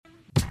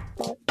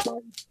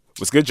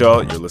What's good,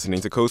 y'all? You're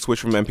listening to Code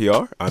Switch from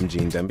NPR. I'm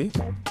Gene Demby.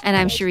 And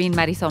I'm Shireen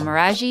Marisol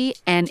Meraji,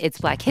 and it's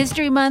Black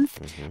History Month.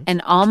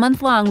 And all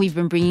month long, we've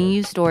been bringing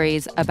you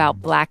stories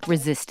about Black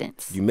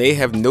resistance. You may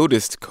have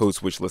noticed, Code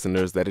Switch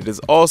listeners, that it is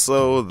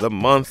also the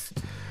month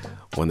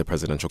when the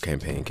presidential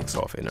campaign kicks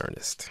off in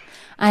earnest.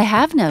 I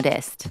have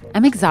noticed.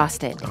 I'm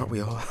exhausted. Aren't we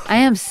all? I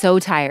am so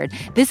tired.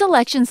 This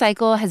election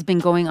cycle has been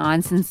going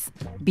on since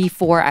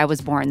before I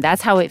was born.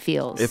 That's how it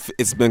feels.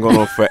 It's been going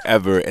on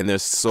forever, and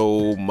there's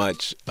so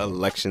much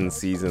election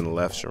season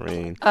left,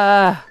 Shireen.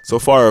 So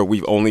far,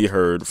 we've only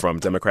heard from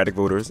Democratic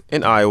voters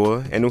in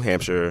Iowa and New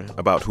Hampshire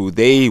about who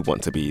they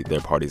want to be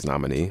their party's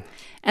nominee.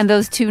 And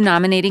those two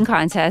nominating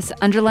contests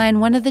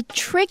underline one of the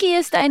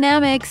trickiest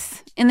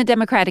dynamics in the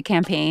Democratic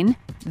campaign.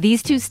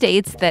 These two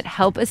states that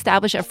help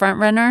establish a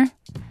frontrunner,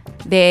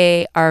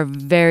 they are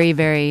very,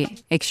 very,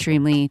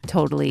 extremely,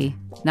 totally,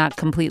 not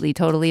completely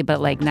totally,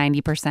 but like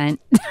 90%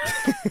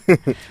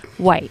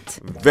 white.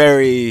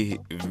 Very,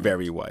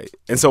 very white.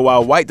 And so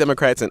while white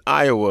Democrats in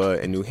Iowa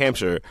and New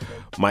Hampshire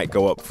might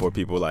go up for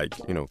people like,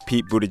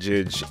 Pete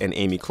Buttigieg and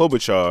Amy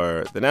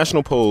Klobuchar, the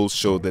national polls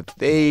show that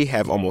they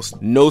have almost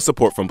no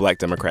support from Black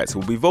Democrats who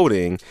will be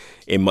voting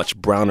in much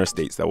browner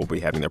states that will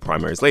be having their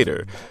primaries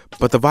later.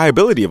 But the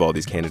viability of all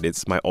these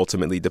candidates might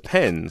ultimately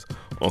depend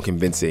on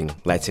convincing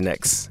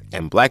Latinx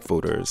and Black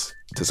voters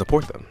to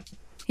support them.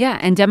 Yeah,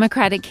 and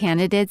Democratic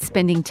candidates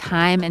spending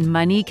time and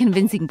money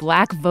convincing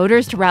Black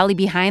voters to rally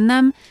behind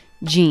them,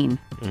 Gene,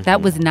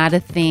 that was not a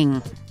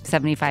thing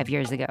 75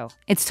 years ago.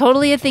 It's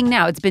totally a thing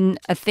now. It's been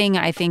a thing,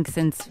 I think,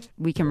 since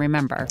we can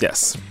remember.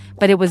 Yes.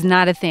 But it was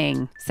not a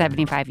thing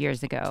 75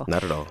 years ago.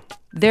 Not at all.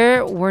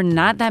 There were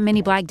not that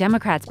many Black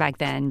Democrats back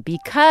then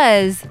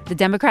because the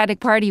Democratic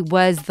Party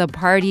was the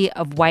party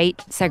of white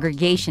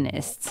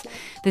segregationists.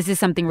 This is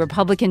something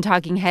Republican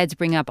talking heads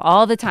bring up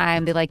all the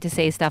time. They like to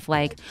say stuff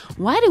like,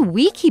 why do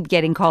we keep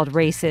getting called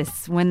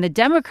racists when the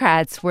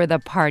Democrats were the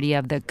party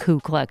of the Ku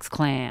Klux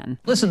Klan?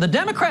 Listen, the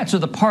Democrats are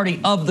the party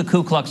of the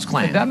Ku Klux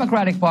Klan. The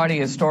Democratic Party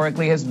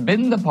historically has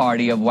been the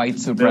party of white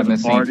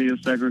supremacy. They're the party of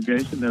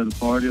segregation. They're the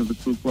party of the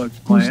Ku Klux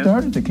Klan. Who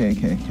started the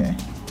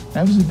KKK?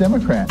 That was a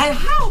Democrat. And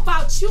how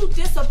about you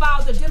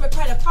disavow the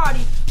Democratic Party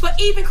for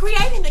even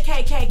creating the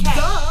KKK?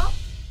 Duh.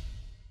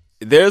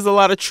 There's a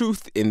lot of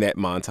truth in that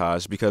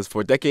montage because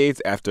for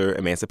decades after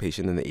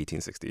emancipation in the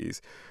 1860s,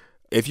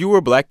 if you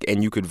were Black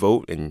and you could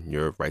vote and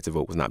your right to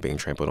vote was not being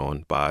trampled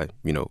on by,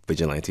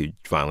 vigilante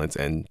violence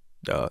and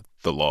the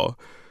law,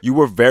 you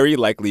were very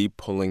likely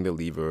pulling the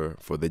lever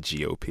for the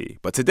GOP.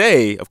 But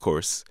today, of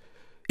course,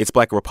 it's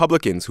Black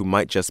Republicans who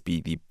might just be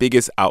the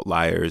biggest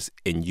outliers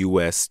in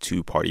U.S.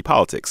 two-party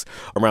politics.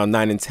 Around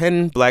 9 in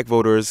 10 Black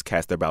voters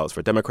cast their ballots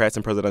for Democrats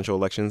in presidential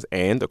elections,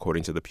 and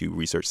according to the Pew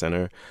Research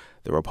Center,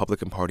 the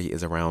Republican Party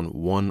is around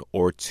 1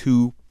 or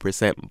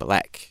 2%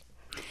 Black.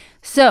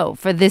 So,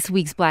 for this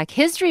week's Black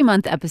History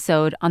Month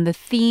episode on the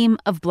theme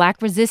of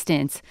Black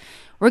resistance,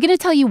 we're going to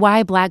tell you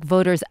why Black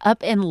voters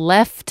up and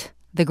left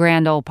the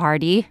grand old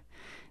party.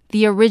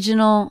 The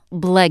original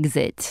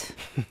Blexit,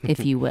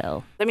 if you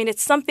will. I mean,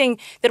 it's something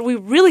that we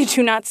really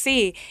do not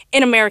see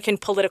in American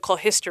political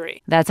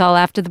history. That's all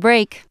after the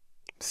break.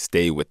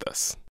 Stay with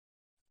us.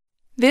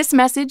 This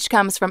message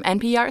comes from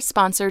NPR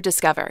sponsor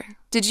Discover.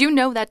 Did you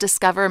know that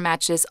Discover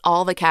matches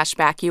all the cash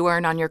back you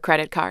earn on your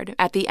credit card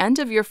at the end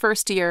of your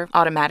first year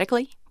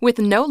automatically? With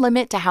no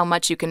limit to how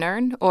much you can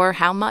earn or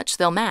how much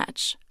they'll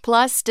match.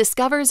 Plus,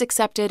 Discover is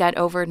accepted at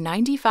over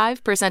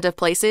 95% of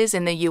places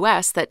in the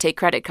U.S. that take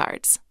credit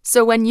cards.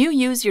 So when you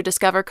use your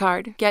Discover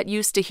card, get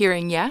used to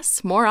hearing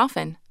yes more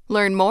often.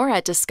 Learn more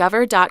at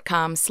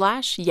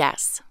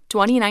discover.com/yes.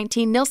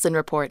 2019 Nielsen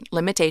Report.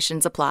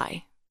 Limitations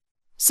apply.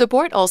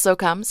 Support also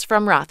comes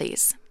from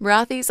Rothy's.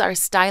 Rothy's are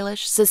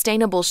stylish,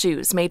 sustainable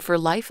shoes made for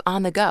life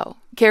on the go.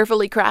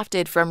 Carefully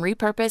crafted from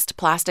repurposed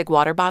plastic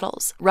water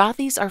bottles,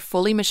 Rothy's are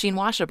fully machine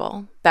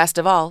washable. Best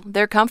of all,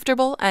 they're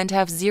comfortable and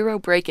have zero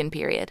break-in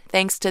period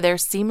thanks to their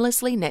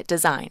seamlessly knit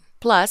design.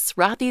 Plus,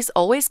 Rothy's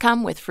always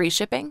come with free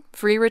shipping,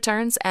 free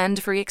returns,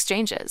 and free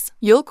exchanges.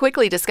 You'll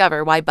quickly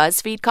discover why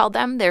BuzzFeed called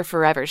them their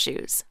forever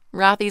shoes.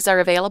 Rothy's are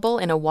available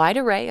in a wide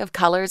array of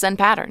colors and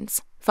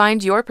patterns.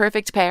 Find your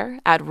perfect pair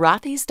at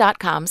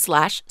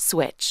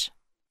rothys.com/switch.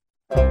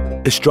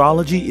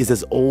 Astrology is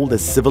as old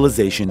as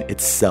civilization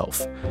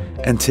itself.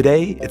 And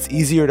today, it's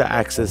easier to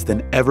access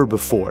than ever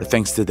before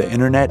thanks to the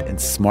internet and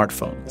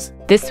smartphones.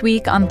 This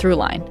week on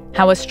Throughline,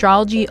 how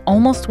astrology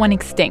almost went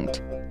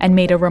extinct and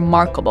made a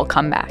remarkable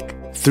comeback.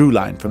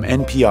 Throughline from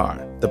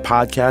NPR, the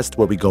podcast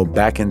where we go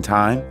back in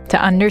time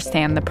to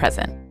understand the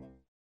present.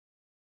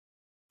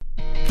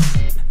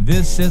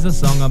 This is a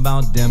song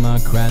about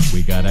Democrats.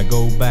 We gotta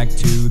go back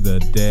to the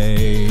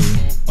day.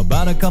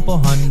 About a couple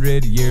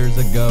 100 years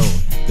ago,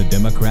 the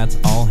Democrats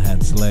all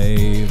had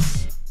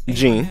slaves.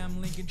 Gene.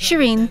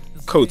 Shireen.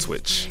 Code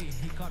Switch.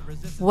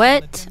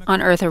 What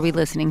on earth are we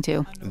listening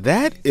to?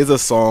 That is a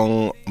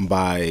song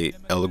by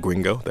El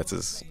Gringo. That's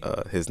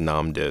his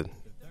nom de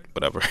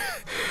whatever.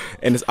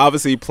 And it's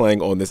obviously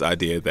playing on this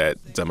idea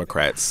that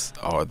Democrats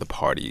are the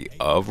party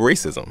of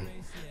racism.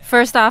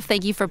 First off,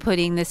 thank you for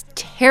putting this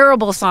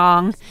terrible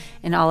song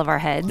in all of our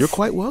heads. You're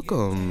quite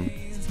welcome.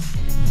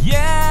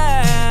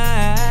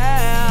 Yeah,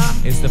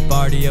 it's the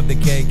party of the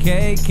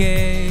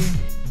KKK.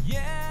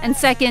 And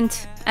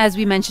second, as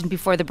we mentioned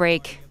before the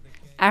break,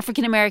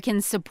 African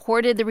Americans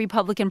supported the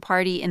Republican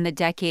Party in the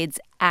decades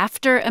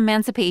after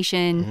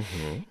emancipation.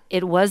 Mm-hmm.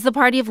 It was the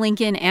party of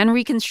Lincoln and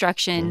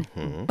Reconstruction.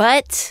 Mm-hmm.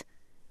 But,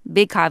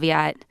 big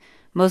caveat,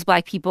 most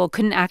Black people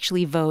couldn't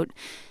actually vote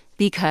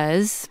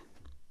because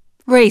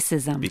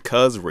racism.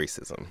 Because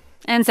racism.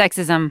 And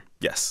sexism.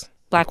 Yes.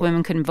 Black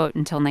women couldn't vote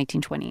until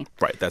 1920.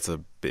 Right. That's a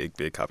big,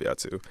 big caveat,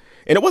 too.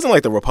 And it wasn't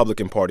like the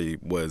Republican Party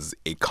was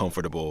a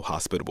comfortable,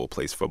 hospitable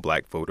place for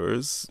Black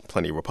voters.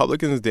 Plenty of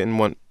Republicans didn't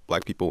want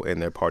Black people in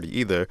their party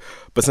either.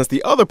 But since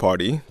the other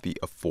party, the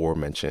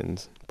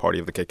aforementioned party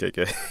of the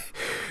KKK,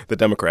 the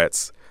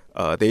Democrats,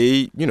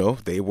 they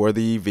were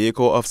the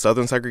vehicle of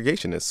Southern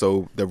segregationists.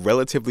 So the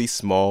relatively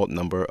small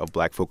number of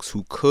Black folks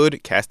who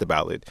could cast a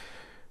ballot,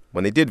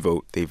 when they did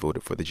vote, they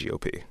voted for the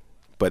GOP.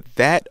 But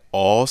that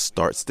all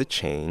starts to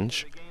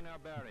change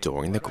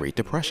during the Great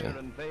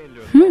Depression.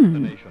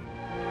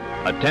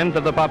 A tenth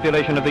of the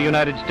population of the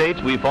United States,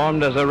 we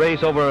formed as a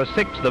race over a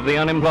sixth of the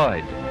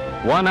unemployed.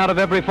 1 out of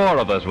every 4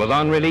 of us was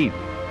on relief.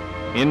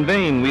 In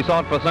vain, we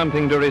sought for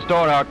something to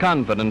restore our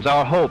confidence,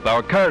 our hope,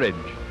 our courage.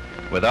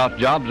 Without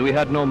jobs, we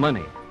had no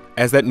money.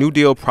 As that New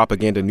Deal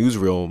propaganda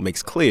newsreel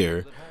makes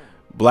clear,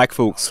 Black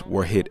folks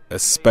were hit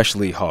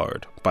especially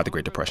hard by the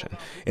Great Depression.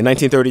 In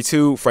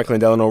 1932, Franklin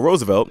Delano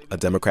Roosevelt, a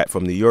Democrat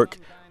from New York,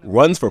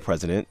 runs for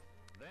president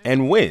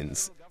and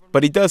wins.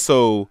 But he does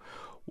so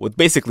with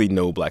basically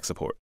no Black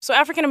support. So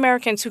African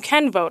Americans who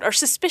can vote are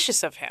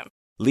suspicious of him.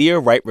 Leah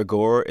Wright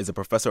Rigueur is a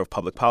professor of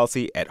public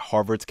policy at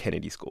Harvard's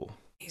Kennedy School.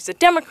 He's a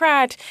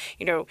Democrat,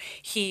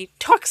 he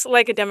talks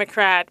like a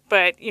Democrat,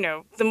 but,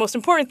 the most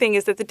important thing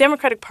is that the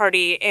Democratic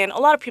Party, in a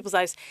lot of people's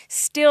eyes,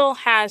 still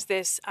has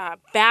this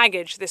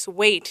baggage, this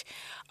weight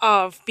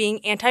of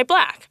being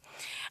anti-Black.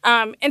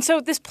 And so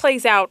this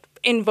plays out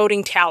in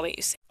voting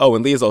tallies. Oh,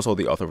 and Leah's also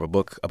the author of a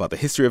book about the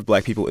history of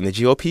Black people in the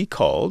GOP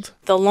called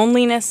The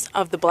Loneliness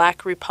of the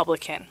Black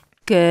Republican.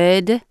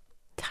 Good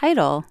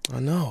title.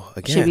 I know.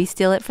 Again. Should we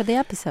steal it for the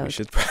episode? We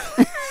should.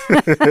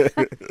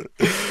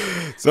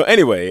 So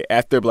anyway,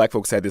 after Black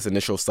folks had this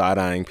initial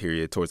side-eyeing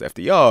period towards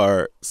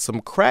FDR,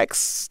 some cracks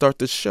start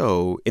to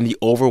show in the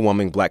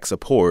overwhelming Black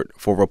support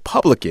for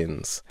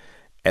Republicans,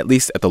 at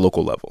least at the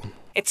local level.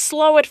 It's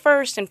slow at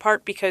first, in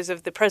part because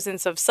of the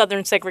presence of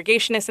Southern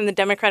segregationists in the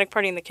Democratic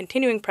Party and the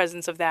continuing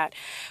presence of that.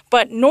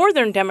 But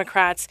Northern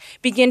Democrats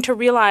begin to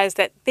realize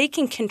that they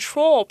can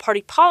control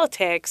party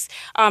politics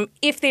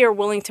if they are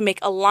willing to make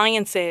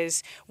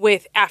alliances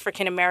with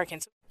African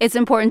Americans. It's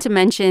important to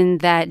mention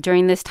that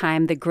during this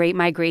time, the Great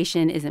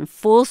Migration is in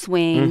full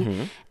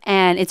swing,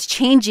 and it's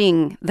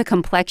changing the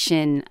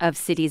complexion of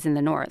cities in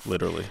the North.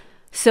 Literally.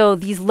 So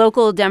these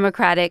local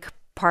Democratic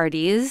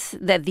parties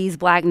that these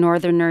Black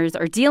Northerners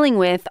are dealing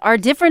with are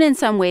different in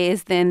some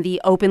ways than the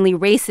openly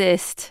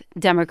racist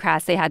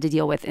Democrats they had to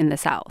deal with in the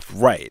South.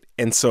 Right.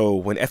 And so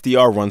when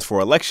FDR runs for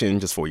election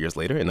just 4 years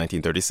later in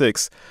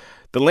 1936,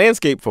 the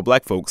landscape for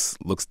Black folks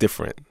looks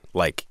different,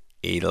 like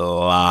a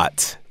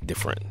lot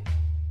different.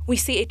 We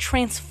see a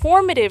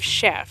transformative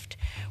shift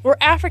where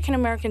African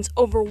Americans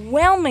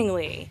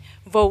overwhelmingly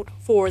vote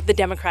for the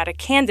Democratic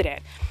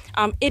candidate.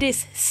 It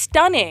is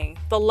stunning,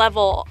 the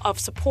level of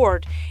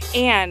support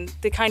and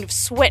the kind of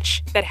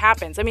switch that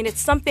happens. I mean,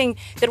 it's something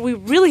that we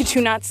really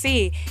do not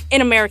see in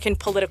American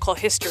political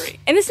history.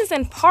 And this is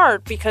in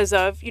part because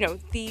of,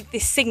 the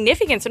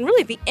significance and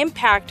really the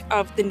impact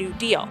of the New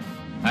Deal.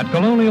 At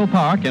Colonial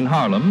Park in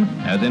Harlem,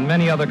 as in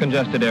many other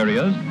congested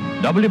areas,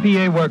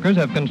 WPA workers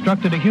have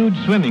constructed a huge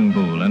swimming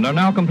pool and are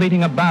now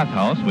completing a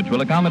bathhouse which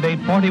will accommodate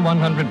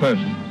 4,100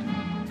 persons.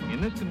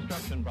 In this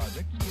construction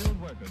project,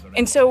 skilled workers are...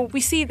 And so we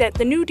see that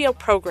the New Deal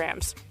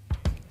programs,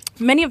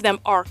 many of them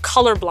are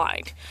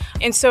colorblind.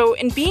 And so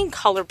in being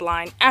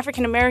colorblind,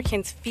 African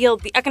Americans feel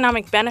the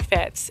economic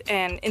benefits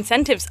and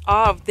incentives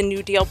of the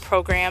New Deal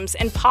programs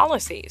and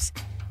policies.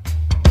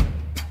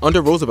 Under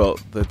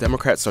Roosevelt, the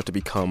Democrats start to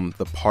become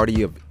the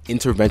party of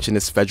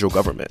interventionist federal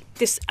government.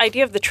 This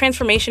idea of the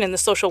transformation in the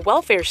social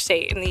welfare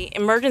state and the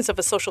emergence of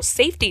a social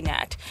safety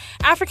net,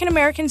 African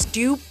Americans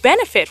do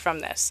benefit from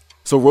this.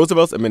 So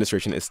Roosevelt's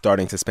administration is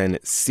starting to spend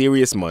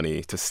serious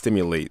money to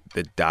stimulate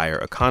the dire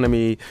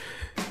economy.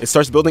 It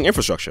starts building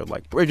infrastructure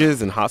like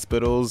bridges and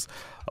hospitals,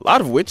 a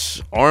lot of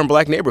which are in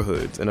Black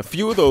neighborhoods. And a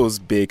few of those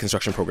big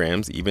construction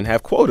programs even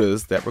have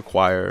quotas that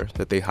require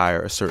that they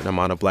hire a certain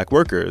amount of Black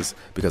workers,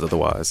 because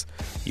otherwise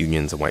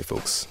unions and white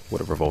folks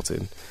would have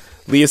revolted.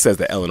 Leah says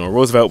that Eleanor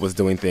Roosevelt was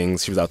doing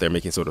things. She was out there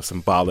making sort of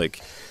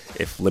symbolic,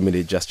 if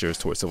limited, gestures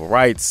towards civil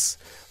rights.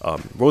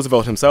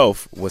 Roosevelt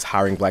himself was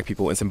hiring Black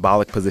people in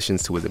symbolic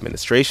positions to his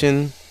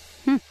administration.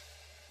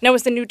 Now,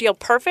 is the New Deal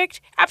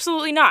perfect?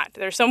 Absolutely not.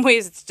 There are some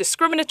ways it's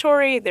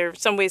discriminatory. There are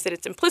some ways that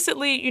it's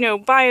implicitly,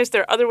 biased.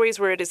 There are other ways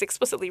where it is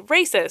explicitly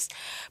racist.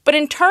 But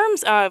in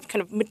terms of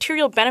kind of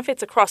material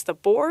benefits across the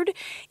board,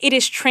 it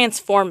is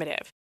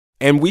transformative.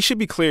 And we should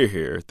be clear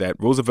here that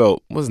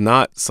Roosevelt was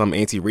not some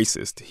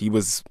anti-racist. He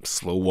was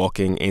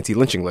slow-walking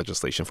anti-lynching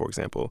legislation, for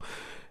example.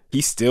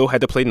 He still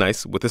had to play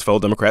nice with his fellow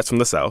Democrats from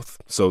the South.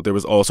 So there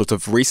was all sorts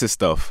of racist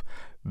stuff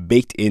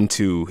baked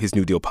into his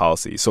New Deal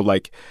policy. So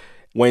like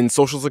when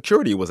Social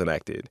Security was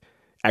enacted,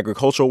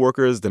 agricultural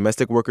workers,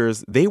 domestic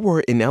workers, they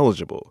were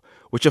ineligible,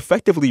 which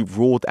effectively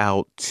ruled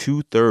out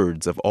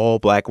 2/3 of all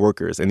black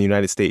workers in the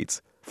United States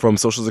from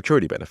Social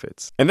Security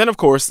benefits. And then, of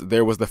course,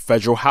 there was the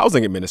Federal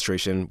Housing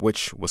Administration,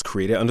 which was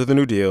created under the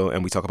New Deal,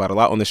 and we talk about it a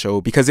lot on the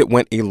show because it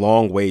went a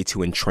long way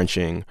to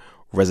entrenching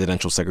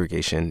residential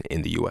segregation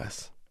in the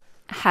U.S.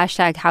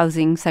 Hashtag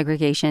housing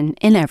segregation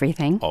in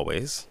everything.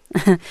 Always.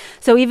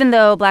 So even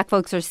though black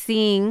folks are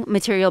seeing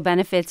material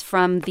benefits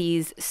from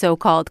these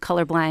so-called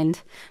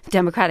colorblind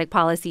Democratic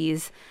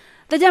policies,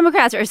 the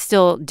Democrats are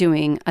still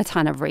doing a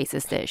ton of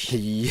racist-ish.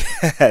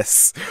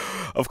 Yes,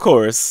 of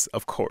course.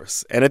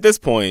 And at this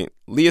point,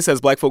 Leah says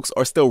black folks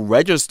are still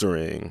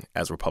registering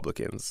as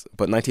Republicans.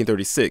 But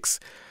 1936,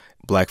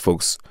 black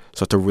folks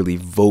start to really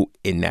vote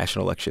in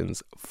national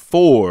elections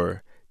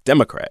for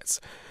Democrats.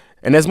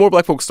 And as more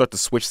black folks start to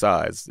switch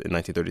sides in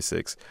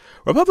 1936,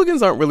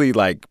 Republicans aren't really,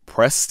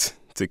 pressed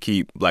to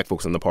keep black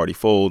folks in the party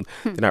fold.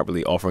 They're not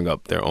really offering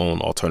up their own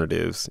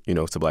alternatives,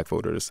 to black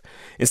voters.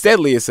 Instead,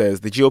 Leah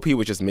says the GOP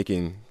was just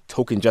making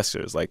token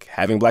gestures, like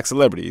having black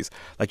celebrities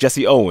like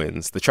Jesse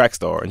Owens, the track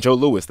star, and Joe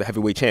Louis, the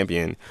heavyweight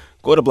champion,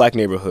 go to black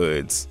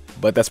neighborhoods.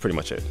 But that's pretty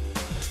much it.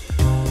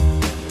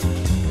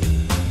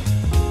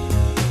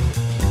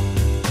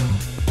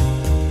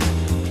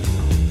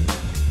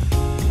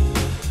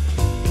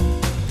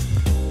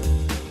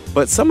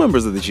 But some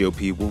members of the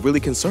GOP were really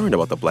concerned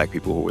about the black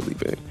people who were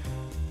leaving.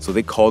 So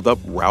they called up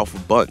Ralph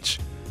Bunche.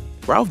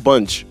 Ralph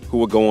Bunche, who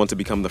would go on to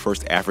become the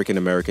first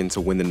African-American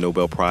to win the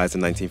Nobel Prize in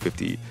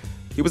 1950,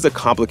 he was a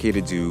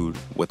complicated dude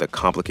with a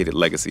complicated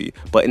legacy.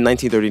 But in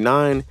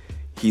 1939,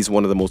 he's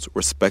one of the most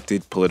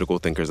respected political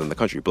thinkers in the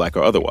country, black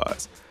or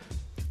otherwise.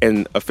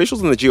 And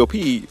officials in the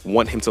GOP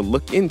want him to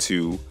look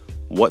into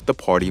what the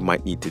party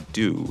might need to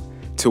do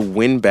to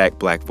win back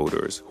black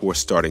voters who are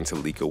starting to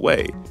leak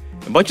away.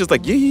 And Bunche is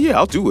like, yeah,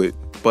 I'll do it,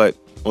 but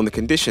on the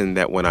condition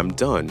that when I'm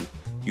done,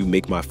 you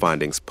make my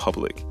findings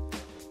public.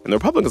 And the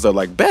Republicans are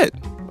like, bet,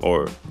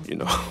 or,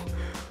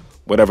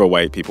 whatever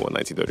white people in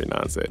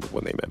 1939 said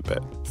when they meant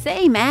bet.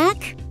 Say,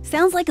 Mac,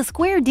 sounds like a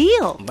square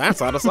deal.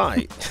 That's out of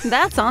sight.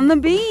 That's on the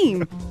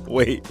beam.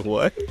 Wait,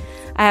 what?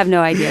 I have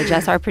no idea.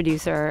 Jess, our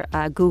producer,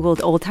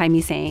 Googled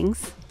old-timey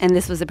sayings, and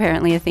this was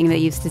apparently a thing they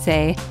used to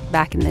say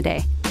back in the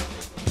day.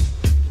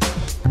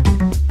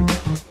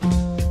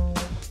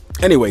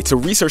 Anyway, to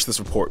research this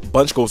report,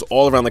 Bunche goes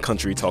all around the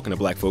country talking to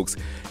black folks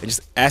and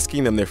just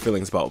asking them their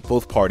feelings about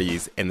both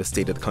parties and the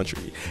state of the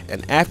country.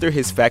 And after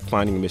his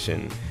fact-finding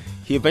mission,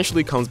 he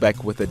eventually comes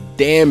back with a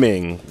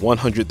damning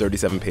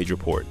 137-page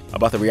report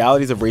about the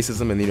realities of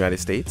racism in the United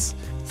States.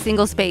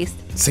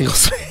 Single-spaced.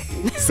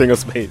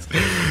 Single-spaced.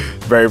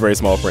 Very, very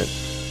small print.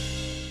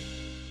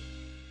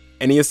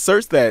 And he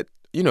asserts that,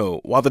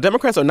 while the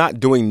Democrats are not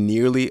doing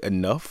nearly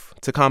enough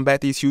to combat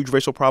these huge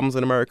racial problems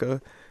in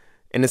America,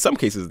 and in some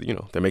cases,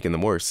 they're making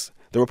them worse,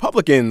 the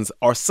Republicans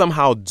are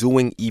somehow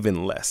doing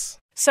even less.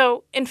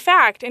 So, in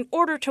fact, in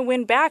order to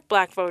win back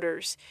black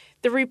voters,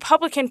 the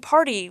Republican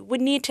Party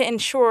would need to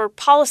ensure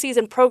policies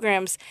and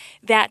programs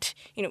that,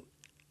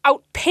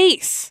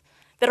 outpace,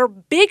 that are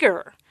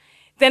bigger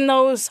than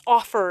those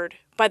offered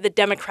by the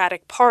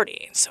Democratic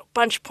Party. So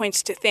Bunche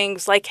points to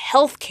things like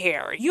health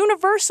care,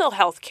 universal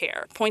health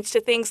care, points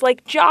to things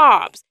like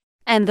jobs.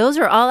 And those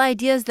are all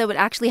ideas that would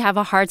actually have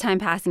a hard time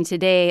passing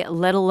today,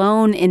 let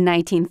alone in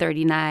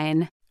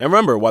 1939. And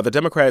remember, while the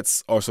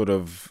Democrats are sort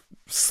of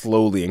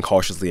slowly and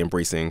cautiously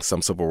embracing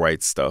some civil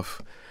rights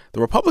stuff,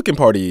 the Republican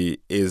Party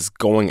is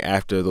going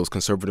after those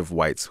conservative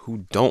whites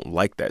who don't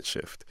like that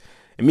shift.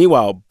 And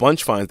meanwhile,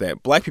 Bunche finds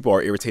that black people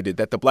are irritated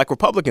that the black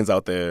Republicans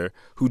out there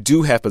who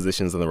do have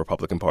positions in the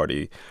Republican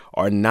Party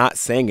are not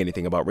saying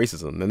anything about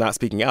racism. They're not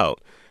speaking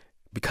out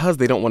because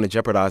they don't want to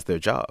jeopardize their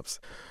jobs.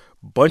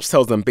 Bunche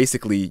tells them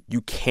basically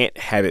you can't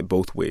have it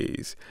both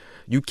ways.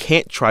 You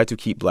can't try to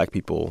keep black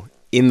people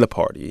in the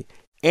party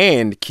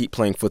and keep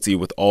playing footsie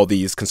with all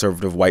these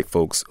conservative white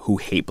folks who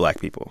hate black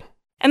people.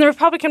 And the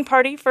Republican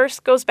Party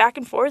first goes back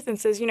and forth and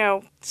says,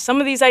 some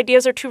of these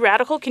ideas are too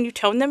radical. Can you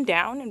tone them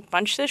down? And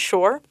Bunche says,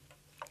 sure.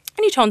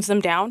 And he tones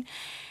them down.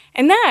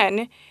 And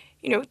then,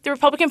 the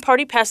Republican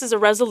Party passes a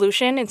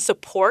resolution in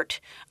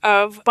support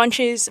of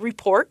Bunche's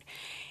report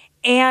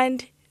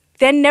and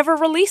then never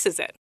releases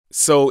it.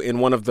 So in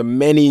one of the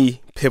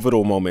many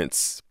pivotal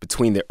moments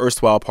between the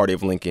erstwhile Party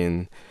of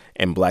Lincoln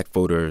and black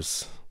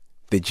voters,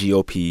 the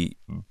GOP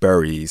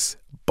buries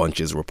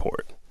Bunche's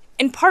report.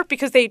 In part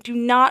because they do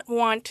not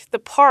want the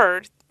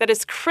part that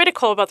is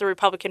critical about the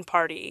Republican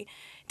Party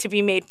to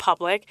be made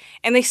public.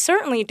 And they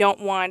certainly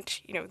don't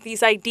want,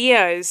 these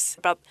ideas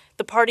about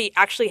the party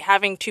actually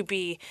having to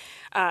be,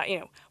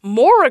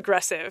 more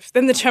aggressive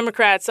than the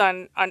Democrats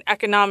on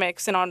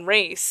economics and on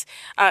race.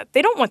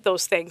 They don't want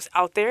those things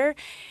out there.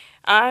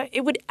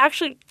 It would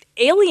actually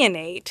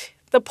alienate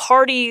the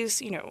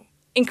party's,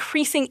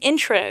 increasing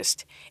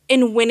interest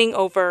in winning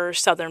over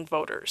Southern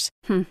voters.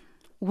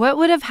 What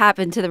would have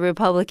happened to the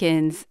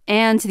Republicans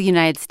and to the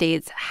United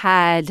States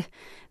had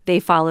they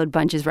followed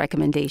Bunch's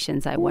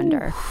recommendations, I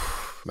wonder?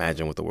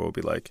 Imagine what the world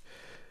would be like.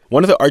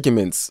 One of the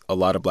arguments a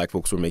lot of black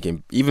folks were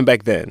making, even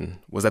back then,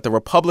 was that the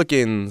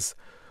Republicans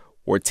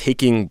were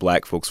taking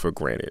black folks for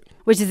granted.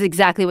 Which is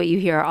exactly what you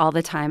hear all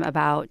the time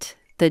about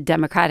the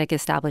Democratic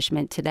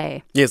establishment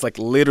today. Yeah, it's like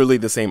literally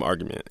the same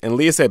argument. And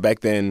Leah said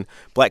back then,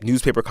 black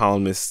newspaper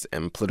columnists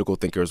and political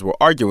thinkers were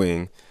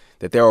arguing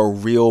that there are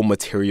real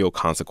material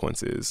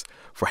consequences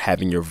for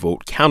having your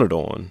vote counted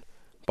on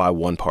by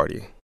one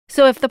party.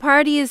 So if the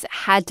parties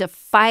had to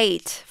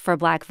fight for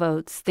black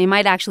votes, they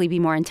might actually be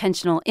more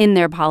intentional in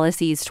their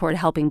policies toward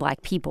helping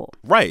black people.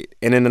 Right.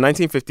 And in the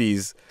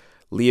 1950s,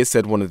 Leah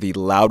said one of the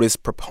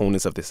loudest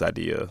proponents of this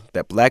idea,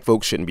 that black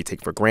folks shouldn't be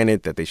taken for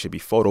granted, that they should be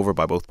fought over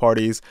by both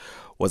parties,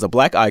 was a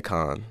black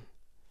icon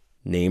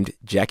named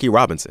Jackie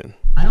Robinson.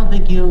 I don't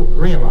think you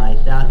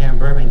realize down here in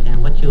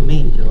Birmingham what you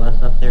mean to us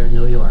up there in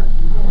New York.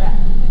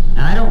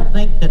 And I don't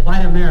think that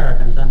white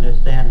Americans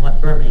understand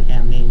what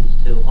Birmingham means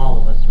to all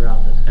of us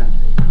throughout this country.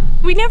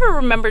 We never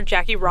remember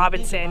Jackie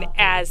Robinson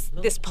as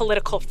this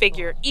political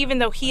figure, even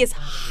though he is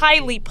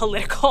highly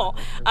political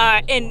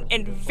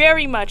and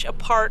very much a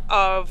part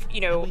of,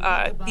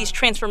 these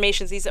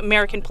transformations, these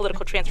American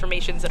political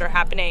transformations that are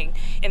happening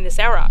in this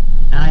era.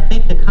 And I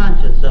think the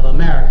conscience of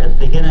America is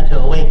beginning to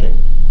awaken.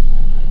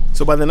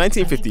 So by the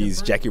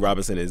 1950s, Jackie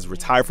Robinson is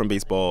retired from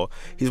baseball.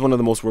 He's one of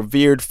the most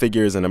revered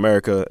figures in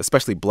America,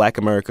 especially black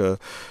America.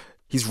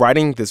 He's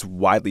writing this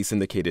widely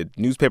syndicated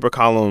newspaper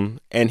column,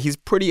 and he's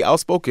pretty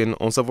outspoken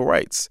on civil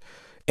rights.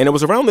 And it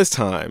was around this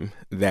time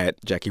that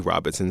Jackie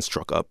Robinson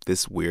struck up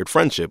this weird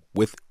friendship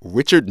with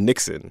Richard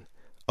Nixon,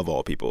 of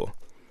all people.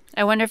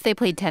 I wonder if they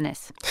played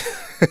tennis.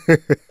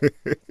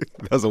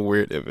 That's a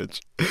weird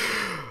image.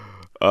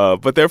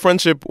 But their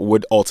friendship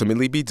would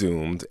ultimately be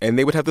doomed, and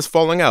they would have this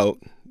falling out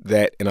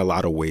that in a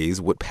lot of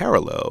ways would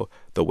parallel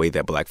the way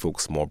that black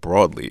folks more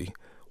broadly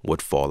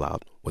would fall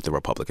out with the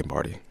Republican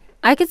Party.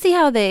 I could see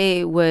how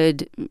they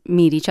would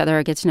meet each other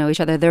or get to know each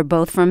other. They're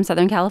both from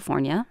Southern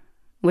California,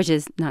 which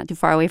is not too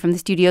far away from the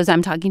studios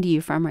I'm talking to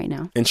you from right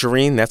now. In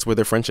Shireen, that's where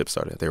their friendship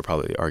started. They were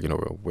probably arguing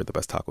over where the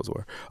best tacos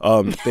were.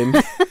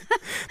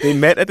 They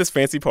met at this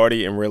fancy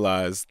party and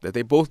realized that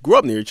they both grew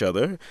up near each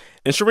other.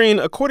 And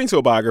Shireen, according to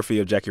a biography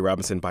of Jackie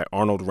Robinson by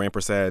Arnold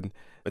Rampersad,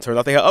 it turned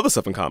out they had other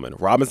stuff in common.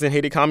 Robinson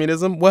hated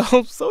communism.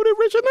 Well, so did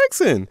Richard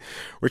Nixon.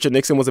 Richard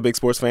Nixon was a big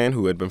sports fan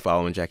who had been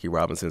following Jackie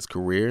Robinson's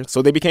career.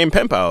 So they became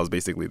pen pals,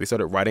 basically. They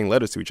started writing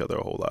letters to each other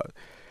a whole lot.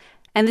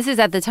 And this is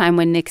at the time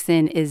when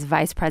Nixon is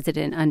vice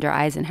president under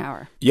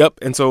Eisenhower. Yep.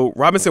 And so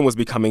Robinson was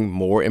becoming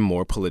more and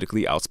more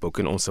politically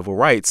outspoken on civil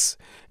rights.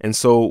 And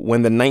so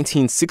when the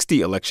 1960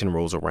 election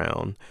rolls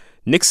around,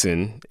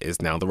 Nixon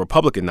is now the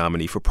Republican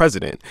nominee for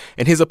president.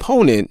 And his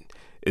opponent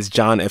is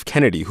John F.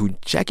 Kennedy, who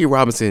Jackie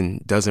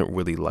Robinson doesn't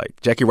really like.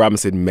 Jackie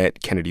Robinson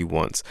met Kennedy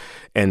once,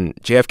 and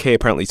JFK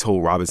apparently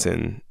told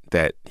Robinson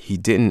that he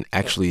didn't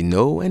actually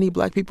know any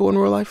black people in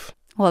real life.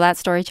 Well, that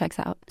story checks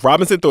out.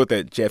 Robinson thought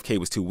that JFK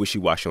was too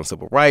wishy-washy on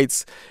civil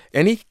rights,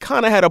 and he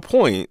kind of had a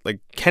point. Like,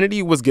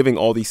 Kennedy was giving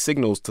all these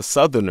signals to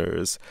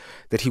Southerners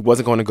that he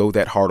wasn't going to go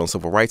that hard on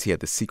civil rights. He had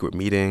this secret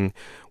meeting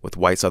with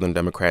white Southern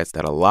Democrats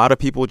that a lot of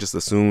people just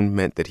assumed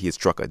meant that he had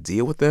struck a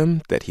deal with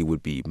them, that he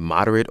would be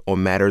moderate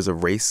on matters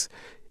of race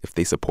if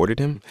they supported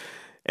him.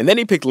 And then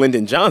he picked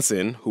Lyndon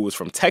Johnson, who was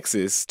from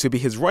Texas, to be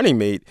his running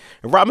mate.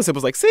 And Robinson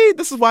was like, see,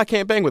 this is why I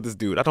can't bang with this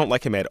dude. I don't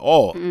like him at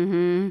all.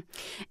 Mm-hmm.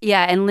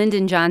 Yeah, and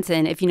Lyndon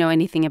Johnson, if you know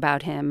anything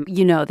about him,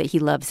 you know that he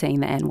loved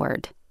saying the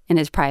N-word in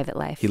his private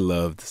life. He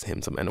loved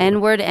him some N-word.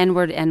 N-word,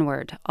 N-word,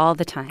 N-word, all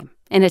the time,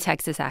 in a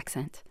Texas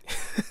accent.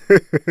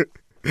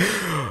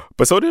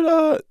 But so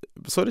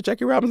did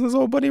Jackie Robinson's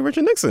old buddy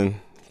Richard Nixon,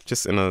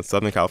 just in a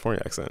Southern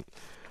California accent.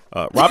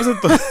 Robinson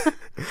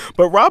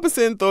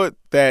thought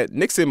that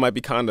Nixon might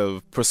be kind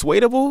of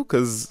persuadable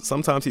because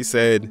sometimes he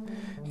said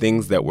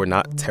things that were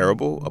not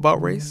terrible about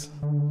race.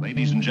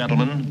 Ladies and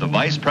gentlemen, the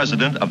Vice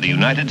President of the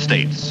United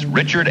States,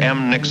 Richard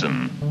M.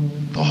 Nixon.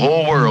 The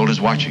whole world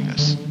is watching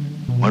us.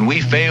 When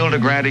we fail to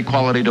grant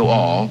equality to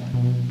all,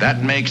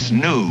 that makes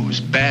news,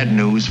 bad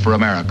news for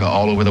America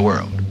all over the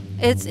world.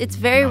 It's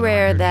very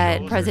rare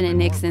that President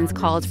Nixon's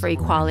calls for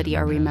equality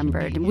are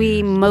remembered.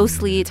 We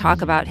mostly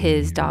talk about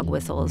his dog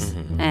whistles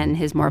and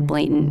his more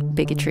blatant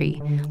bigotry.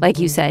 Like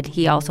you said,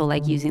 he also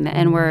liked using the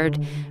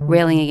N-word,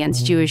 railing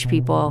against Jewish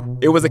people.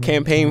 It was a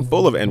campaign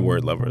full of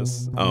N-word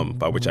lovers,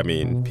 by which I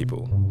mean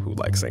people who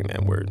like saying the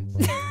N-word.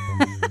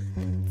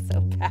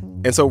 So bad.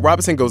 And so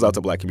Robinson goes out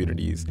to black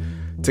communities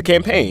to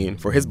campaign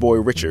for his boy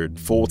Richard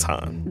full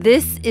time.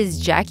 This is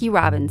Jackie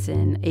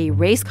Robinson, a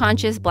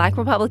race-conscious black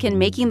Republican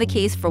making the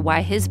case for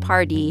why his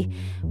party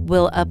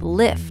will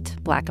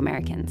uplift black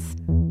Americans.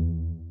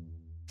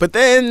 But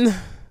then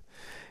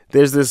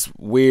there's this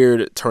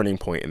weird turning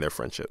point in their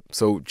friendship.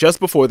 So just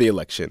before the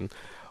election,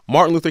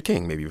 Martin Luther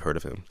King, maybe you've heard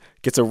of him,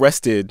 gets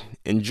arrested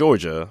in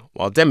Georgia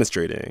while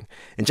demonstrating.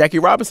 And Jackie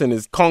Robinson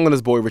is calling on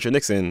his boy Richard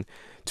Nixon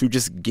to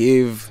just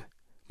give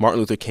Martin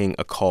Luther King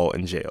a call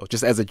in jail,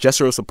 just as a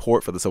gesture of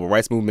support for the civil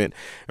rights movement.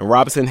 And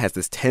Robinson has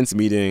this tense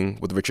meeting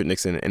with Richard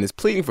Nixon and is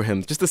pleading for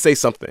him just to say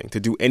something, to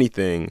do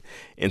anything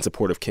in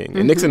support of King.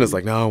 And Nixon is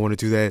like, no, I don't want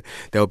to do that.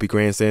 That would be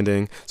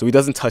grandstanding. So he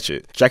doesn't touch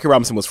it. Jackie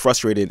Robinson was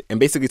frustrated and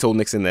basically told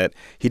Nixon that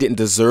he didn't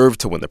deserve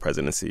to win the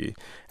presidency.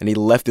 And he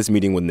left this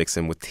meeting with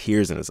Nixon with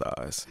tears in his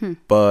eyes.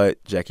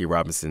 But Jackie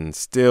Robinson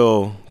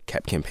still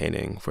kept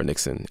campaigning for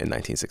Nixon in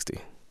 1960.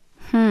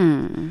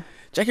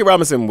 Jackie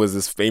Robinson was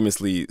this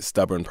famously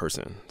stubborn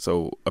person.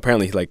 So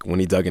apparently, like, when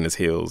he dug in his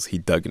heels, he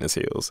dug in his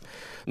heels.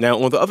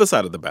 Now, on the other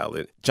side of the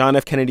ballot, John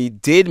F. Kennedy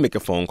did make a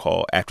phone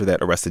call after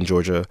that arrest in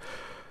Georgia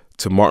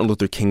to Martin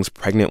Luther King's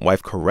pregnant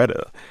wife,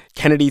 Coretta.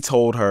 Kennedy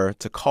told her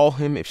to call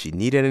him if she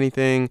needed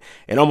anything.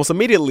 And almost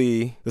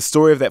immediately, the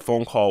story of that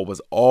phone call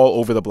was all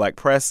over the black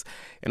press.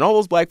 And all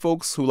those black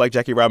folks who, like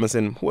Jackie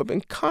Robinson, who had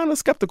been kind of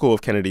skeptical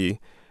of Kennedy,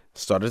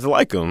 started to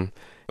like him.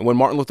 And when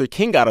Martin Luther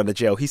King got out of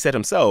jail, he said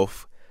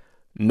himself,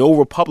 no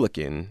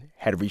Republican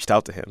had reached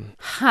out to him.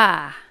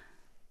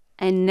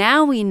 And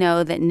now we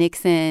know that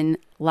Nixon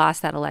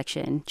lost that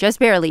election. Just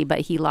barely,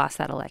 but he lost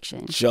that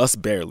election.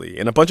 Just barely.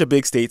 In a bunch of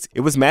big states, it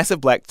was massive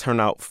black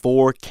turnout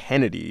for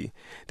Kennedy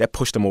that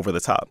pushed him over the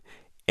top.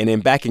 And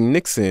in backing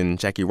Nixon,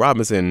 Jackie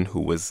Robinson, who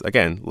was,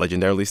 again,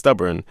 legendarily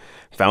stubborn,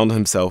 found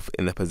himself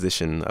in the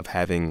position of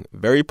having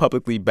very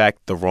publicly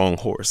backed the wrong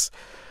horse.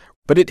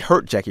 But it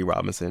hurt Jackie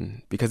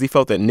Robinson because he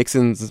felt that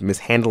Nixon's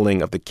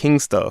mishandling of the King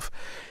stuff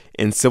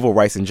and civil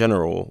rights in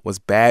general was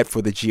bad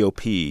for the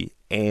GOP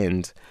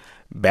and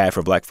bad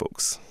for black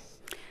folks.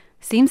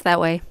 Seems that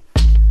way.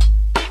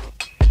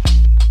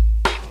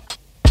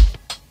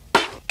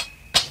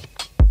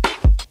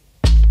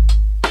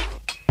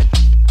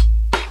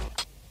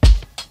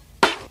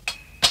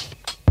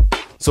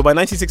 So by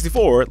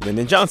 1964,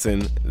 Lyndon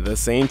Johnson, the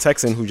same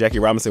Texan who Jackie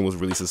Robinson was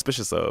really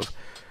suspicious of,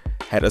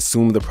 had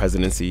assumed the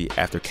presidency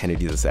after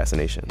Kennedy's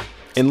assassination.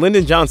 And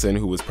Lyndon Johnson,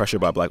 who was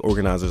pressured by black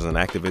organizers and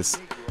activists,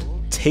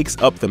 takes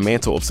up the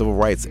mantle of civil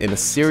rights in a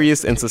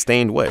serious and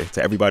sustained way,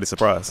 to everybody's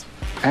surprise.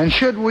 And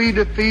should we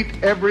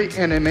defeat every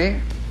enemy,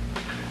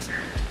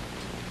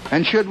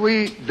 and should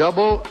we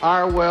double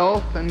our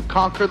wealth and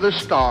conquer the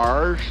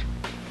stars,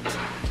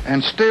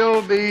 and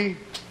still be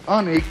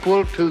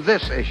unequal to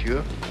this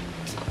issue,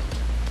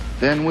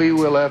 then we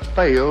will have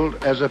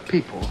failed as a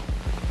people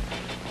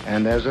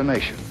and as a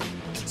nation.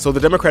 So the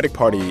Democratic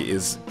Party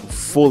is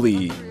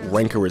fully,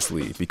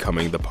 rancorously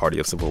becoming the party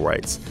of civil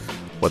rights,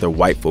 whether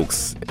white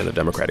folks in the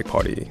Democratic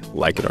Party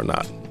like it or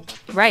not.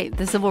 Right.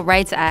 The Civil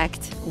Rights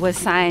Act was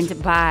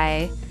signed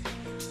by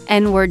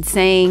N-word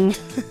saying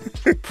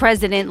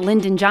President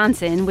Lyndon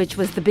Johnson, which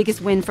was the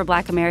biggest win for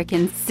black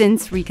Americans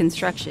since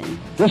Reconstruction.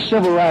 This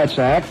Civil Rights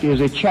Act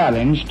is a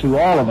challenge to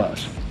all of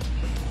us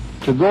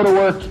to go to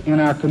work in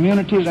our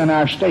communities and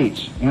our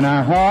states, in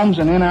our homes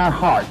and in our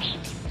hearts,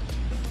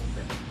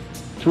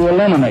 to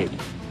eliminate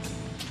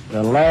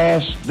the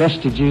last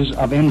vestiges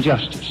of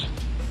injustice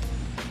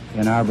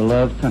in our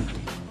beloved country.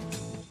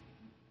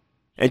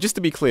 And just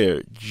to be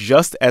clear,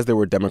 just as there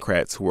were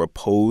Democrats who were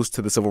opposed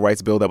to the civil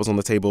rights bill that was on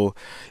the table,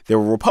 there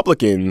were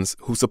Republicans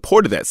who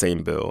supported that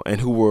same bill and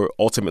who were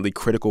ultimately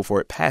critical for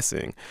it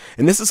passing.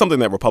 And this is something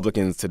that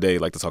Republicans today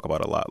like to talk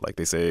about a lot. Like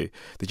they say,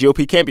 the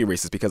GOP can't be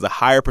racist because a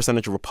higher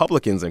percentage of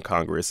Republicans in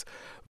Congress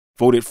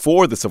voted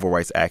for the Civil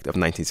Rights Act of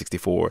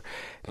 1964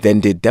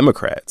 than did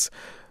Democrats.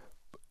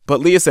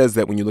 But Leah says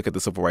that when you look at the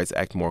Civil Rights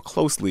Act more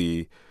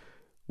closely,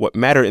 what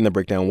mattered in the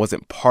breakdown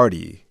wasn't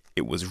party,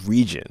 it was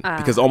region.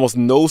 Because almost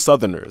no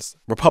Southerners,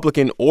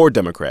 Republican or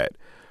Democrat,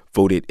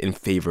 voted in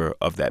favor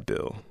of that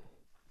bill.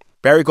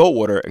 Barry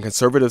Goldwater, a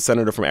conservative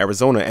senator from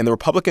Arizona and the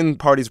Republican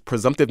Party's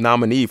presumptive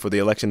nominee for the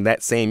election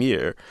that same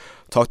year,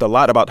 talked a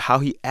lot about how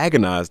he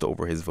agonized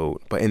over his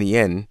vote. But in the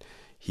end,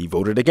 he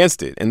voted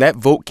against it. And that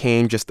vote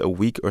came just a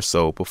week or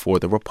so before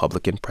the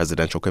Republican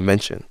presidential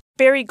convention.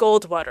 Barry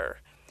Goldwater,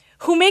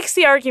 who makes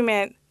the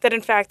argument that,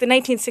 in fact, the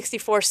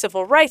 1964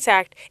 Civil Rights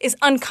Act is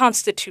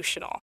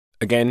unconstitutional.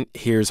 Again,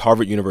 here's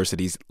Harvard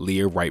University's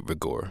Leah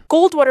Wright-Rigueur.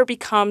 Goldwater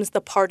becomes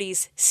the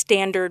party's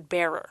standard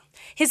bearer.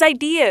 His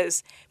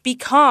ideas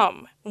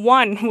become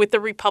one with the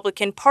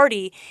Republican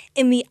Party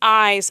in the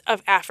eyes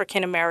of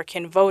African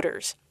American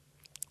voters.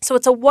 So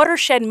it's a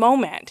watershed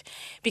moment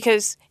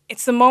because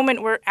it's the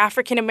moment where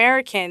African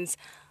Americans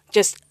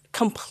just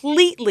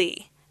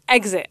completely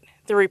exit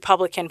the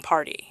Republican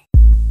Party.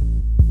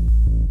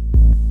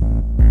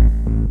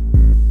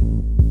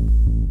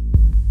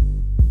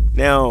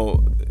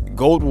 Now,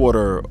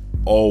 Goldwater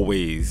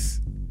always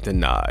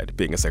denied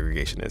being a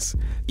segregationist.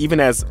 Even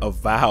as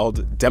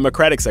avowed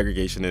Democratic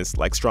segregationists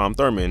like Strom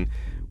Thurmond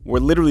were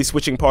literally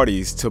switching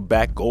parties to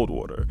back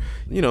Goldwater.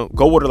 You know,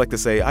 Goldwater liked to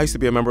say, I used to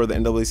be a member of the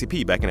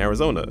NAACP back in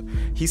Arizona.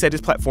 He said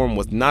his platform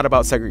was not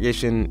about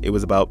segregation, it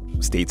was about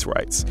states'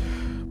 rights.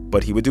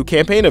 But he would do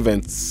campaign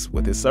events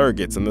with his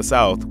surrogates in the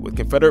South with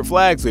Confederate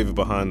flags waving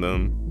behind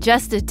them.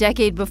 Just a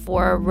decade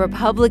before,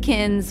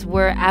 Republicans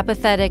were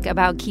apathetic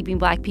about keeping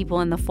black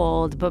people in the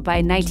fold, but by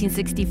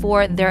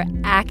 1964, they're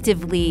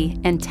actively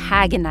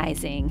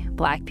antagonizing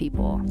black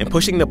people. And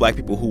pushing the black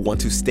people who want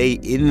to stay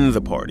in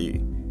the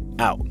party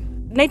out.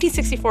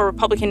 1964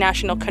 Republican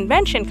National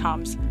Convention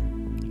comes.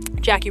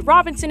 Jackie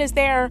Robinson is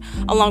there,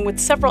 along with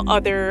several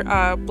other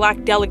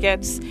black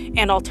delegates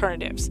and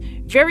alternatives.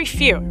 Very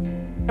few,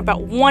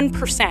 about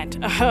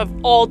 1% of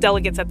all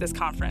delegates at this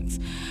conference.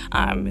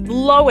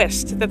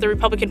 Lowest that the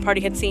Republican Party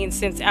had seen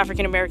since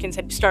African Americans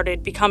had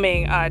started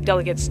becoming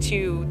delegates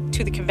to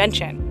the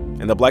convention.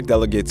 And the black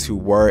delegates who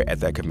were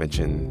at that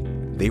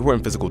convention, they were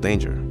in physical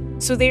danger.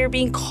 So they are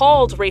being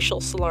called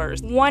racial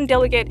slurs. One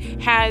delegate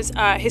has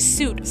his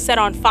suit set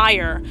on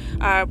fire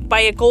by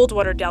a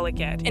Goldwater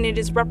delegate, and it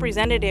is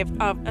representative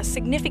of a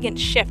significant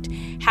shift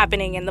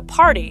happening in the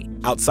party.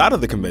 Outside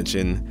of the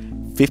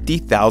convention,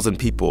 50,000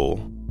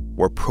 people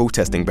were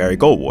protesting Barry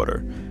Goldwater,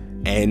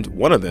 and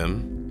one of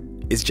them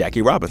is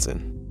Jackie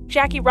Robinson.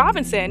 Jackie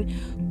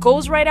Robinson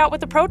goes right out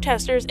with the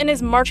protesters and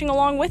is marching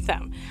along with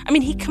them. I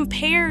mean, he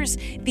compares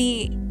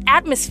the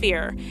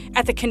atmosphere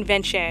at the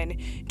convention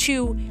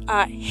to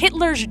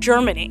Hitler's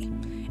Germany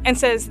and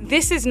says,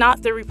 this is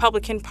not the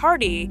Republican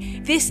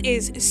Party. This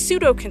is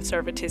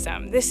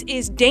pseudo-conservatism. This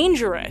is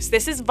dangerous.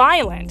 This is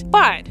violent.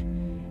 But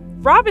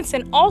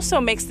Robinson also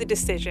makes the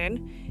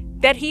decision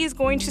that he is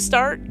going to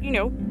start,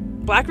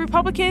 black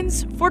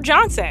Republicans for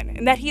Johnson,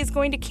 and that he is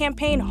going to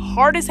campaign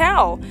hard as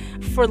hell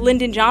for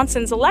Lyndon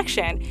Johnson's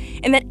election,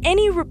 and that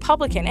any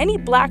Republican, any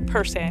black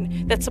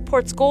person that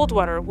supports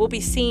Goldwater will be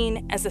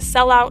seen as a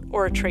sellout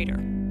or a traitor.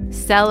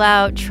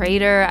 Sellout,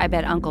 traitor, I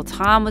bet Uncle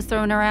Tom was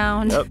thrown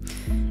around. Yep.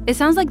 It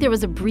sounds like there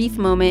was a brief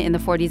moment in the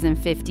 40s and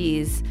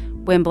 50s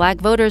when black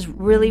voters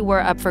really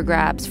were up for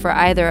grabs for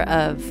either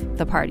of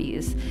the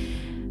parties.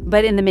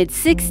 But in the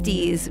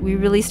mid-'60s, we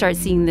really start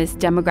seeing this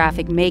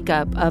demographic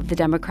makeup of the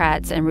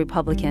Democrats and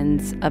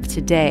Republicans of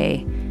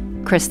today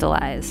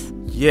crystallize.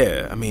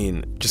 Yeah, I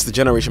mean, just the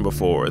generation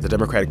before, the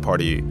Democratic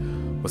Party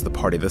was the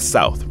party of the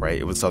South, right?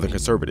 It was Southern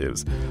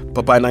conservatives.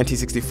 But by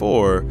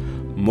 1964,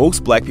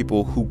 most black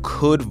people who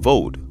could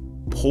vote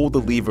pulled the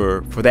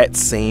lever for that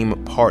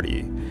same party.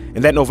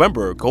 In that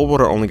November,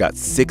 Goldwater only got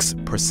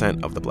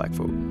 6% of the black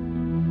vote.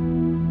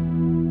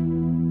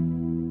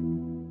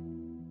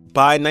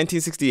 By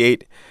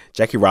 1968,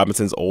 Jackie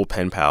Robinson's old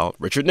pen pal,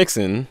 Richard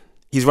Nixon,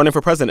 he's running for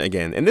president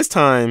again. And this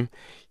time,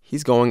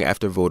 he's going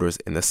after voters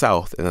in the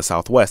South, in the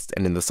Southwest,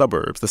 and in the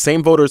suburbs. The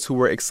same voters who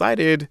were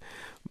excited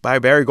by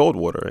Barry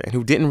Goldwater and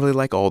who didn't really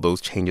like all those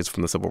changes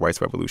from the Civil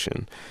Rights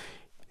Revolution.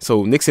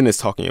 So Nixon is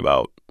talking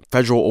about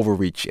federal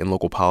overreach in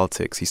local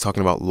politics. He's talking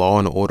about law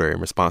and order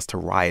in response to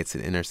riots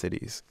in inner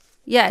cities.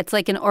 Yeah, it's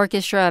like an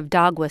orchestra of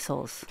dog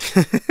whistles.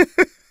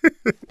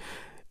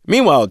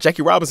 Meanwhile,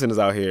 Jackie Robinson is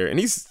out here, and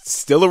he's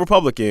still a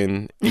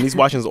Republican, and he's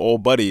watching his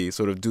old buddy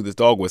sort of do this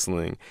dog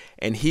whistling,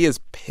 and he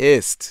is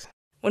pissed.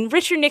 When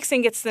Richard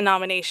Nixon gets the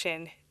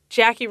nomination,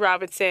 Jackie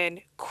Robinson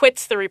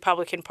quits the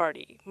Republican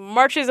Party,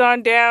 marches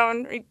on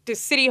down to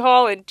City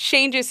Hall, and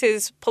changes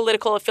his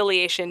political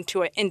affiliation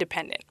to an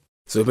independent.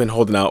 So we've been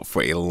holding out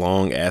for a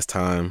long-ass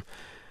time,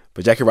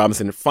 but Jackie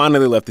Robinson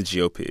finally left the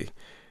GOP.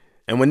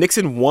 And when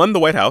Nixon won the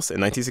White House in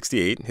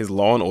 1968, his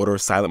law and order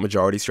silent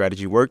majority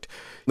strategy worked.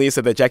 Leah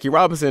said that Jackie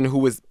Robinson, who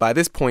was by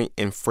this point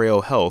in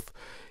frail health,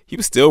 he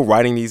was still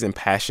writing these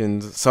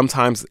impassioned,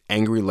 sometimes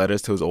angry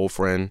letters to his old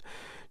friend,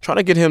 trying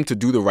to get him to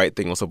do the right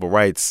thing on civil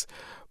rights.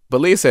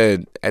 But Leah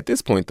said at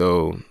this point,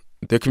 though,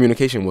 their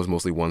communication was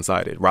mostly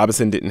one-sided.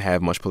 Robinson didn't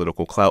have much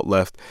political clout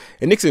left,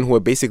 and Nixon, who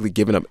had basically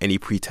given up any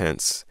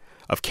pretense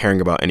of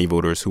caring about any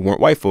voters who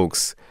weren't white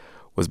folks,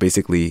 was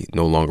basically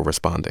no longer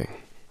responding.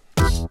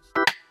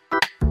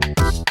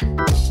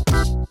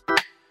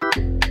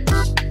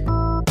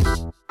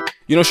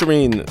 You know,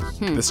 Shireen,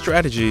 the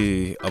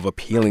strategy of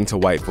appealing to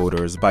white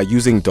voters by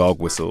using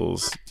dog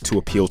whistles to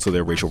appeal to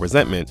their racial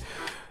resentment,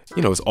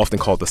 is often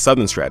called the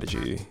Southern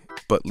strategy.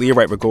 But Leah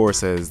Wright Rigueur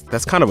says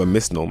that's kind of a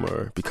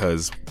misnomer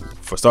because,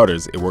 for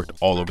starters, it worked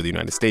all over the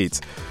United States.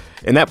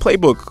 And that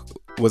playbook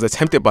was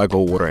attempted by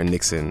Goldwater and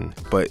Nixon,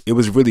 but it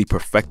was really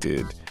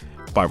perfected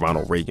by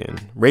Ronald Reagan.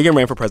 Reagan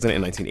ran for president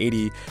in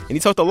 1980, and he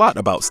talked a lot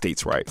about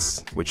states'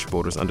 rights, which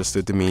voters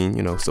understood to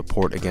mean,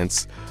 support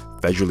against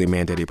federally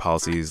mandated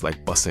policies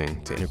like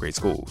busing to integrate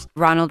schools.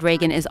 Ronald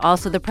Reagan is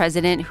also the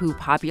president who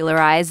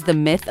popularized the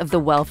myth of the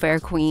welfare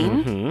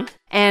queen. Mm-hmm.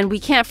 And we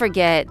can't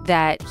forget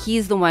that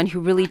he's the one who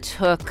really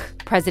took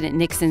President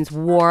Nixon's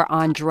war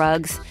on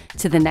drugs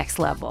to the next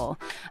level.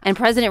 And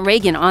President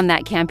Reagan, on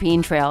that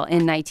campaign trail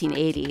in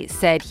 1980,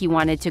 said he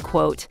wanted to,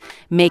 quote,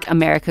 make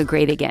America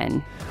great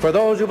again. For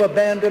those who've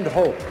abandoned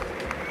hope,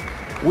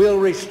 we'll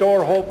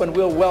restore hope and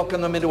we'll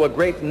welcome them into a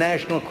great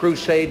national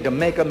crusade to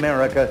make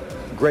America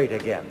great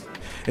again.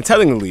 And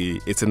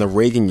tellingly, it's in the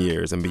Reagan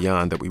years and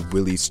beyond that we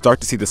really start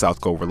to see the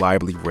South go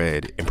reliably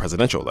red in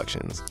presidential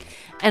elections.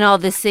 And all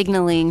this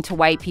signaling to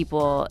white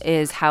people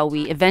is how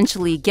we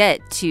eventually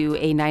get to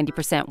a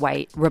 90%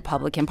 white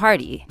Republican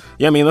Party.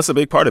 Yeah, I mean, that's a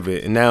big part of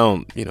it. And now,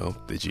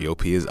 the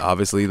GOP is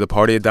obviously the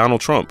party of Donald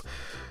Trump,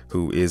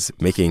 who is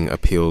making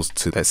appeals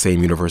to that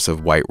same universe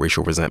of white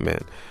racial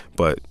resentment.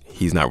 But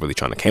he's not really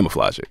trying to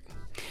camouflage it.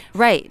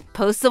 Right.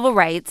 Post-civil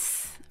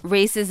rights,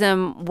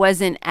 racism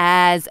wasn't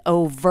as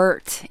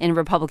overt in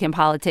Republican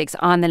politics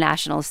on the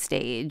national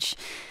stage.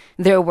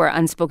 there were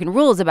unspoken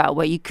rules about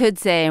what you could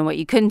say and what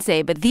you couldn't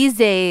say. But these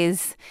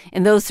days,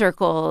 in those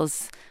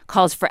circles,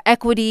 calls for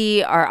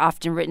equity are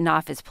often written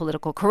off as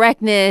political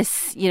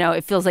correctness. You know,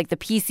 it feels like the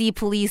PC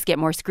police get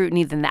more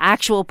scrutiny than the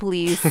actual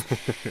police.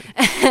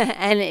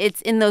 And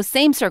it's in those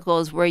same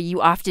circles where you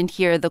often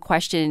hear the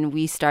question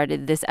we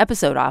started this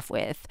episode off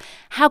with.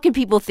 How can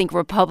people think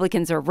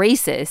Republicans are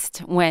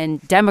racist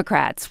when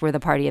Democrats were the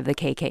party of the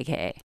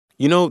KKK?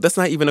 You know, that's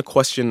not even a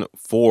question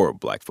for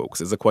Black folks.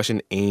 It's a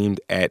question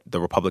aimed at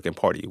the Republican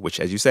Party, which,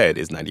 as you said,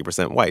 is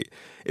 90% white.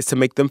 It's to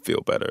make them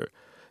feel better.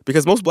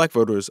 Because most Black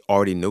voters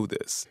already know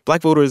this.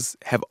 Black voters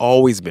have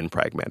always been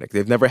pragmatic.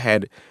 They've never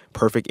had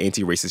perfect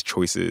anti-racist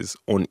choices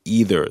on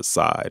either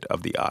side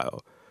of the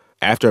aisle.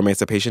 After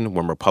emancipation,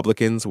 when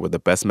Republicans were the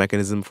best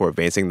mechanism for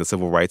advancing the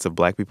civil rights of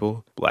Black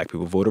people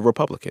voted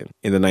Republican.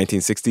 In the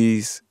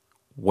 1960s,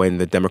 when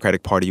the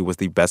Democratic Party was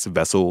the best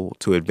vessel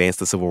to advance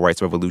the civil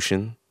rights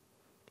revolution,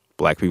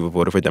 Black people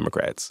voted for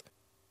Democrats.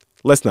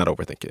 Let's not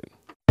overthink it.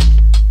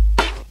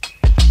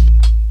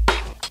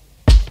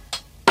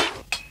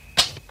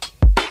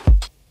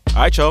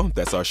 All right, y'all,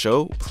 that's our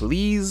show.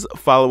 Please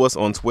follow us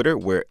on Twitter.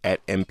 We're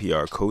at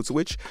NPR Code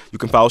Switch. You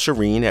can follow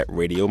Shireen at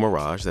Radio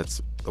Mirage.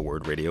 That's the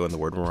word radio and the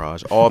word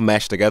Mirage, all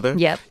mashed together.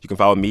 Yep. You can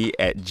follow me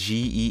at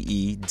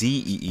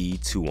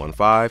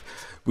GEEDEE215.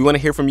 We want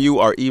to hear from you.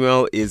 Our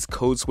email is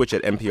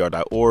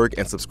codeswitch@npr.org,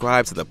 and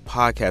subscribe to the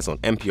podcast on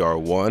NPR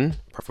One,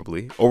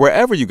 preferably, or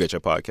wherever you get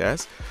your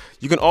podcasts.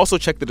 You can also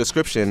check the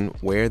description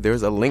where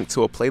there's a link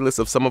to a playlist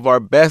of some of our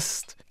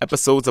best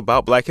episodes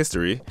about Black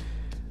history.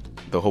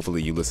 Though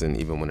hopefully you listen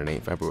even when it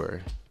ain't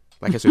February.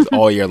 Black history is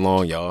all year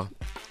long, y'all.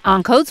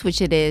 On Code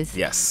Switch it is.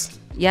 Yes.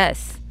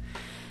 Yes.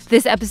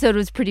 This episode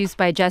was produced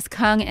by Jess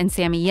Kung and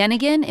Sami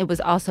Yenigun. It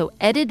was also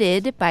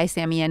edited by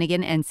Sami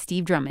Yenigun and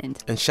Steve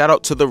Drummond. And shout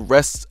out to the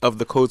rest of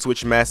the Code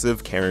Switch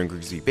massive: Karen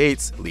Grigsby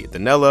Bates, Leah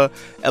Donnella,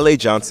 L.A.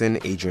 Johnson,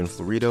 Adrian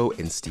Florido,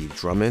 and Steve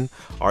Drummond.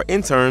 Our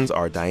interns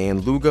are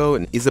Diane Lugo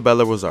and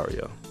Isabella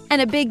Rosario.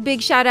 And a big,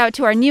 big shout out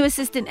to our new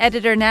assistant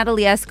editor,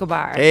 Natalie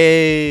Escobar.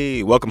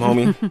 Hey, welcome,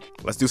 homie.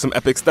 Let's do some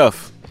epic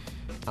stuff.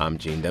 I'm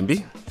Gene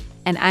Demby.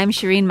 And I'm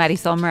Shireen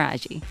Marisol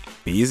Meraji.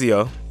 Be easy,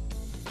 y'all.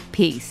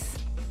 Peace.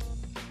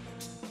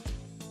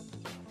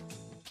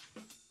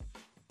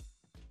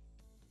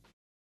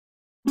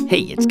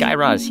 Hey, it's Guy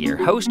Raz here,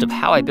 host of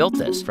How I Built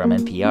This from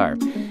NPR.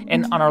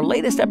 And on our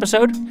latest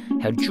episode,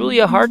 how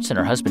Julia Hartz and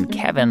her husband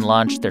Kevin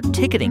launched their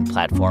ticketing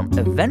platform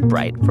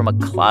Eventbrite from a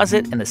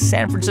closet in a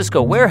San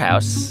Francisco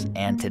warehouse,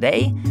 and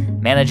today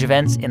manage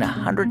events in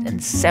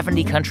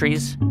 170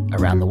 countries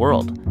around the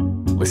world.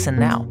 Listen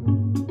now.